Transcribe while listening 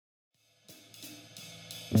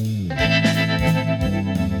Hello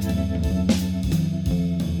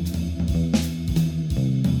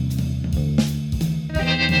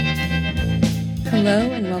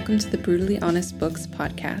and welcome to the Brutally Honest Books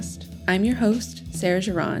podcast. I'm your host, Sarah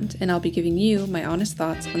Gerard, and I'll be giving you my honest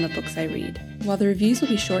thoughts on the books I read. While the reviews will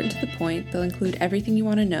be short and to the point, they'll include everything you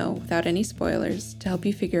want to know without any spoilers to help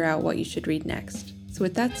you figure out what you should read next. So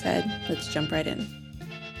with that said, let's jump right in.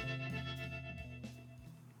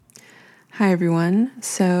 Hi everyone.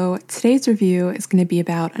 So today's review is going to be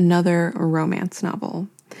about another romance novel.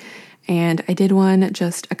 And I did one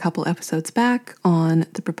just a couple episodes back on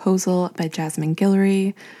The Proposal by Jasmine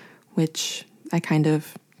Guillory, which I kind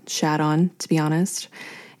of shat on, to be honest.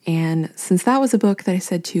 And since that was a book that I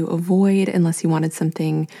said to avoid unless you wanted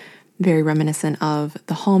something very reminiscent of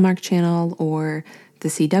the Hallmark Channel or the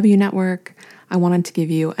CW network, I wanted to give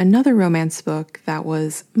you another romance book that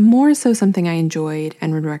was more so something I enjoyed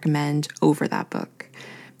and would recommend over that book.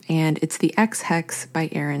 And it's The Ex-Hex by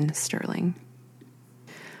Erin Sterling.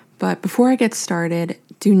 But before I get started,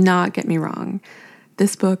 do not get me wrong.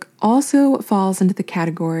 This book also falls into the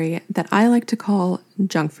category that I like to call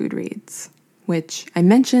junk food reads, which I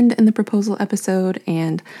mentioned in the Proposal episode,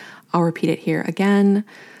 and I'll repeat it here again.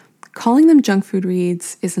 Calling them junk food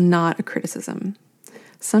reads is not a criticism.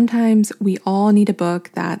 Sometimes we all need a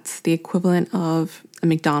book that's the equivalent of a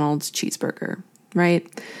McDonald's cheeseburger, right?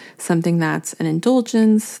 Something that's an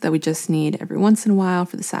indulgence that we just need every once in a while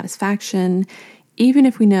for the satisfaction, even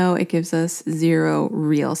if we know it gives us zero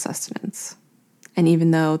real sustenance. And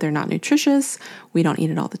even though they're not nutritious, we don't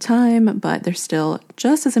eat it all the time, but they're still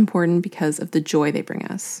just as important because of the joy they bring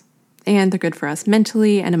us. And they're good for us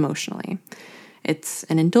mentally and emotionally. It's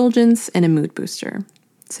an indulgence and a mood booster.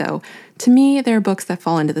 So to me, there are books that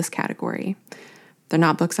fall into this category. They're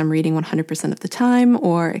not books I'm reading 100% of the time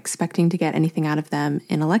or expecting to get anything out of them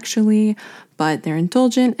intellectually, but they're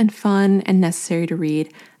indulgent and fun and necessary to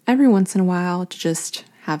read every once in a while to just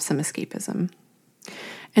have some escapism.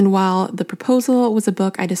 And while The Proposal was a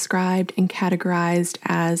book I described and categorized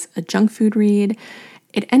as a junk food read,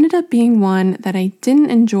 it ended up being one that I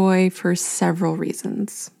didn't enjoy for several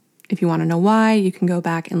reasons. If you want to know why, you can go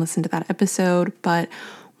back and listen to that episode, but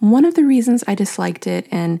one of the reasons I disliked it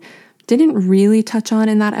and didn't really touch on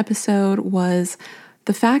in that episode was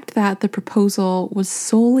the fact that The Proposal was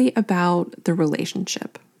solely about the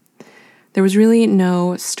relationship. There was really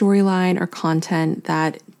no storyline or content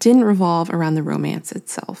that didn't revolve around the romance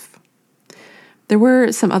itself. There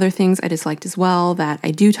were some other things I disliked as well that I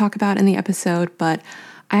do talk about in the episode, but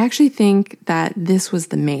I actually think that this was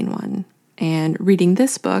the main one. And reading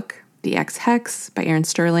this book, The Ex-Hex by Erin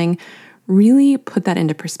Sterling, really put that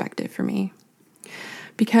into perspective for me.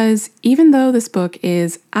 Because even though this book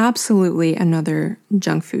is absolutely another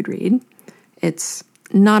junk food read, it's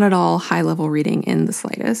not at all high-level reading in the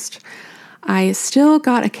slightest, I still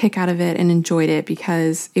got a kick out of it and enjoyed it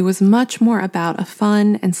because it was much more about a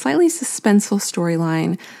fun and slightly suspenseful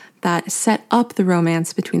storyline that set up the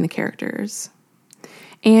romance between the characters.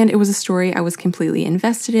 And it was a story I was completely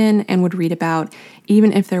invested in and would read about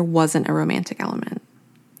even if there wasn't a romantic element.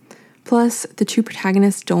 Plus, the two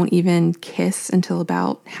protagonists don't even kiss until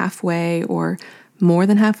about halfway or more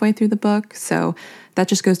than halfway through the book, so that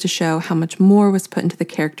just goes to show how much more was put into the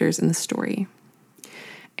characters in the story.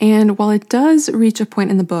 And while it does reach a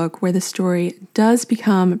point in the book where the story does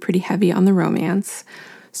become pretty heavy on the romance,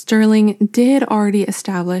 Sterling did already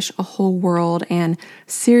establish a whole world and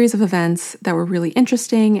series of events that were really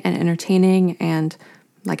interesting and entertaining and,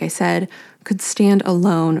 like I said, could stand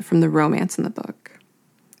alone from the romance in the book.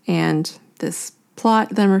 And this plot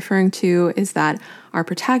that I'm referring to is that our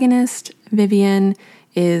protagonist, Vivian,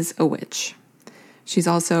 is a witch. She's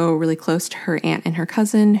also really close to her aunt and her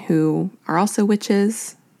cousin, who are also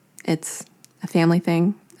witches. It's a family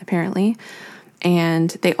thing, apparently. And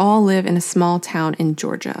they all live in a small town in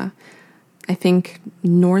Georgia. I think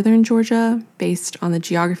northern Georgia, based on the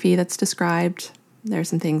geography that's described. There are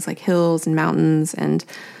some things like hills and mountains and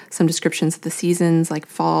some descriptions of the seasons like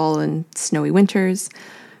fall and snowy winters.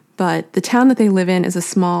 But the town that they live in is a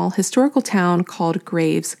small historical town called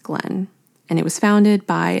Graves Glen. And it was founded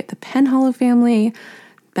by the Penhallow family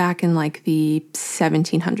back in like the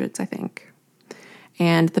 1700s, I think.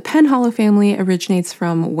 And the Penhallow family originates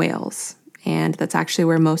from Wales, and that's actually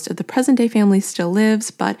where most of the present-day family still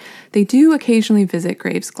lives, but they do occasionally visit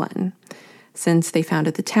Graves Glen. Since they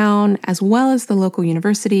founded the town, as well as the local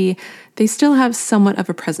university, they still have somewhat of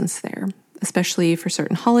a presence there, especially for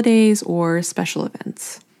certain holidays or special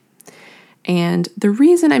events. And the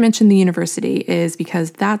reason I mentioned the university is because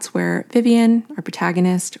that's where Vivian, our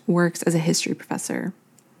protagonist, works as a history professor.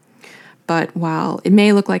 But while it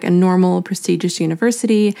may look like a normal, prestigious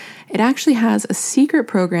university, it actually has a secret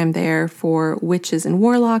program there for witches and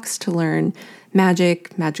warlocks to learn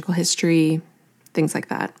magic, magical history, things like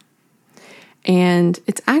that. And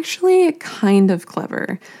it's actually kind of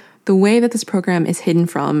clever. The way that this program is hidden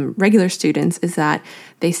from regular students is that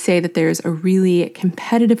they say that there's a really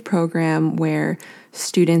competitive program where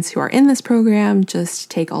students who are in this program just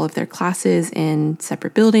take all of their classes in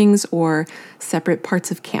separate buildings or separate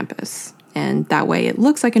parts of campus. And that way it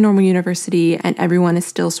looks like a normal university and everyone is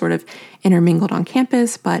still sort of intermingled on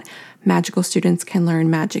campus, but magical students can learn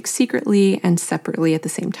magic secretly and separately at the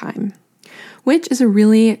same time, which is a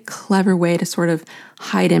really clever way to sort of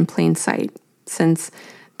hide in plain sight, since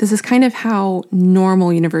this is kind of how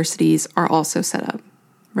normal universities are also set up,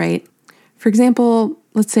 right? For example,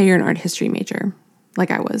 let's say you're an art history major,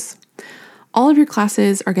 like I was. All of your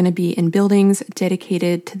classes are going to be in buildings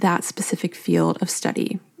dedicated to that specific field of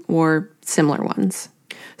study, or similar ones.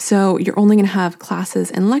 So you're only going to have classes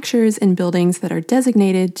and lectures in buildings that are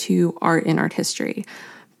designated to art and art history,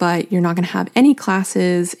 but you're not going to have any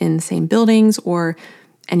classes in the same buildings or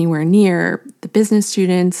anywhere near the business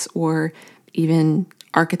students or even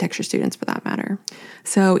architecture students for that matter.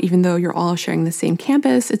 So even though you're all sharing the same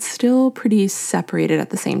campus, it's still pretty separated at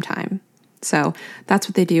the same time. So that's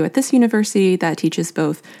what they do at this university that teaches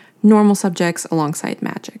both normal subjects alongside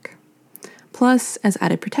magic. Plus, as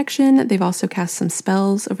added protection, they've also cast some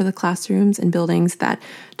spells over the classrooms and buildings that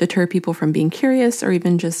deter people from being curious or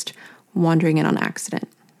even just wandering in on accident,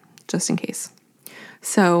 just in case.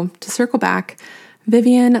 So, to circle back,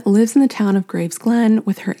 Vivian lives in the town of Graves Glen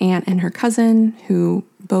with her aunt and her cousin, who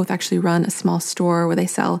both actually run a small store where they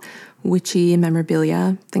sell witchy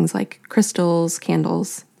memorabilia, things like crystals,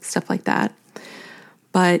 candles, stuff like that.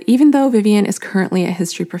 But even though Vivian is currently a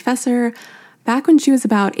history professor, back when she was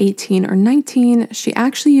about 18 or 19, she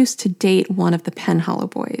actually used to date one of the Penhallow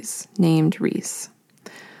boys named Reese.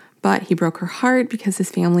 But he broke her heart because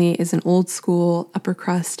his family is an old school, upper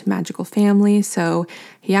crust magical family, so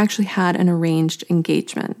he actually had an arranged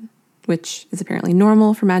engagement, which is apparently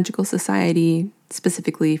normal for magical society,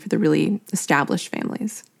 specifically for the really established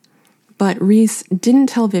families. But Reese didn't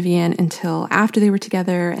tell Vivian until after they were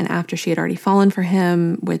together and after she had already fallen for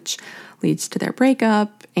him, which leads to their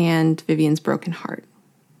breakup and Vivian's broken heart.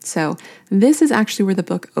 So this is actually where the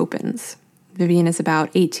book opens. Vivian is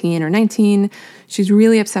about 18 or 19. She's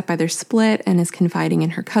really upset by their split and is confiding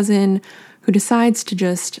in her cousin, who decides to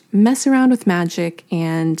just mess around with magic,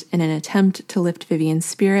 and in an attempt to lift Vivian's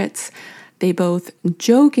spirits, they both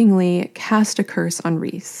jokingly cast a curse on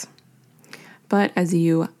Reese. But as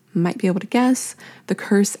you might be able to guess, the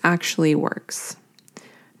curse actually works.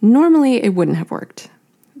 Normally, it wouldn't have worked.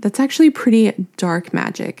 That's actually pretty dark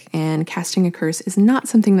magic, and casting a curse is not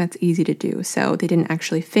something that's easy to do, so they didn't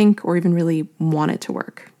actually think or even really want it to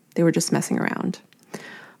work. They were just messing around.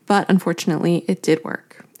 But unfortunately, it did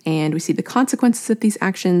work, and we see the consequences of these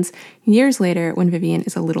actions years later when Vivian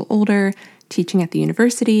is a little older, teaching at the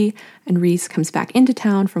university, and Reese comes back into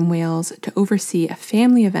town from Wales to oversee a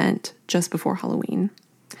family event just before Halloween.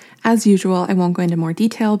 As usual, I won't go into more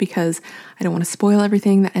detail because I don't want to spoil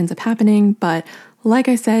everything that ends up happening, but like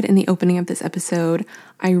I said in the opening of this episode,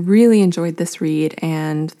 I really enjoyed this read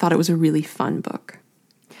and thought it was a really fun book.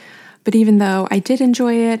 But even though I did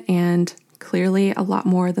enjoy it, and clearly a lot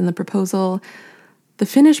more than The Proposal, the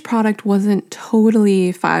finished product wasn't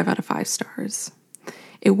totally 5 out of 5 stars.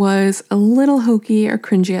 It was a little hokey or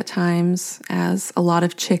cringy at times, as a lot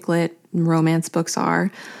of chick lit romance books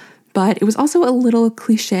are, but it was also a little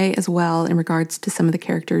cliche as well in regards to some of the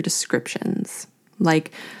character descriptions,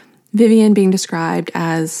 like Vivian being described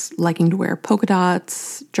as liking to wear polka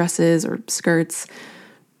dots, dresses, or skirts.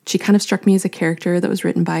 She kind of struck me as a character that was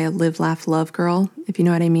written by a live, laugh, love girl, if you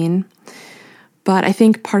know what I mean. But I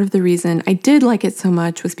think part of the reason I did like it so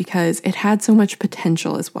much was because it had so much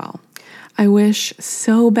potential as well. I wish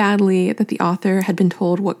so badly that the author had been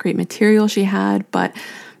told what great material she had, but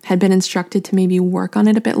had been instructed to maybe work on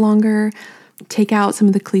it a bit longer, take out some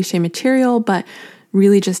of the cliche material, but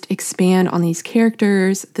really just expand on these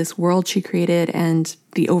characters, this world she created, and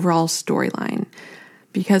the overall storyline.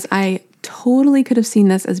 Because I totally could have seen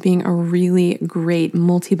this as being a really great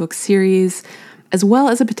multi-book series, as well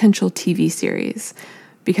as a potential TV series,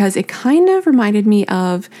 because it kind of reminded me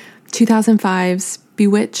of 2005's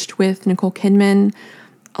Bewitched with Nicole Kidman,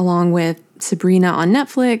 along with Sabrina on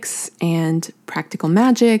Netflix and Practical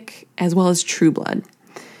Magic, as well as True Blood.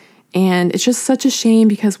 And it's just such a shame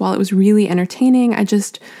because while it was really entertaining, I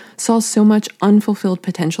just saw so much unfulfilled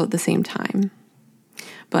potential at the same time.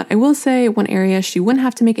 But I will say one area she wouldn't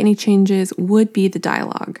have to make any changes would be the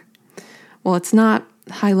dialogue. While it's not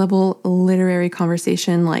high-level literary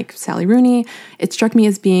conversation like Sally Rooney, it struck me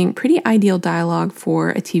as being pretty ideal dialogue for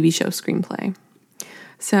a TV show screenplay.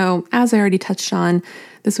 So, as I already touched on,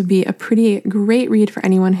 this would be a pretty great read for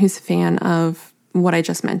anyone who's a fan of what I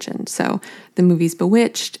just mentioned. So, the movies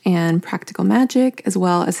Bewitched and Practical Magic, as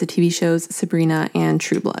well as the TV shows Sabrina and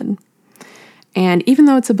True Blood. And even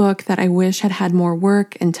though it's a book that I wish had had more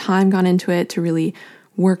work and time gone into it to really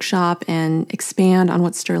workshop and expand on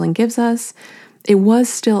what Sterling gives us, it was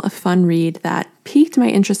still a fun read that piqued my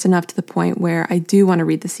interest enough to the point where I do want to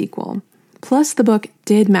read the sequel. Plus, the book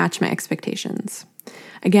did match my expectations.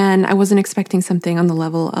 Again, I wasn't expecting something on the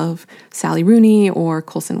level of Sally Rooney or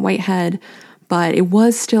Colson Whitehead, but it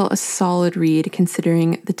was still a solid read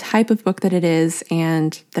considering the type of book that it is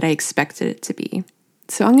and that I expected it to be.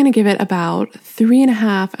 So I'm going to give it about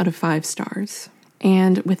 3.5 out of 5 stars.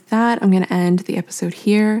 And with that, I'm going to end the episode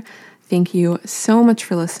here. Thank you so much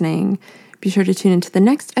for listening. Be sure to tune into the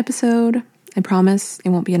next episode. I promise it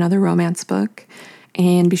won't be another romance book.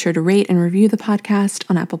 And be sure to rate and review the podcast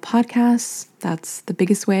on Apple Podcasts. That's the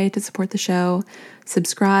biggest way to support the show.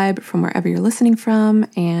 Subscribe from wherever you're listening from,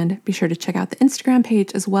 and be sure to check out the Instagram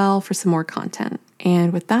page as well for some more content.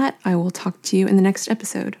 And with that, I will talk to you in the next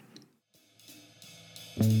episode.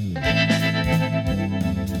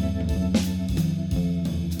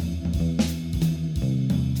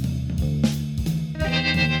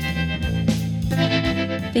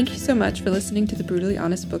 Thank you so much for listening to the Brutally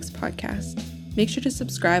Honest Books podcast. Make sure to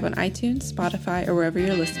subscribe on iTunes, Spotify, or wherever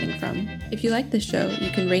you're listening from. If you like this show, you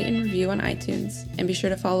can rate and review on iTunes, and be sure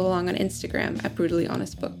to follow along on Instagram at Brutally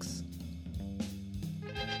Honest Books.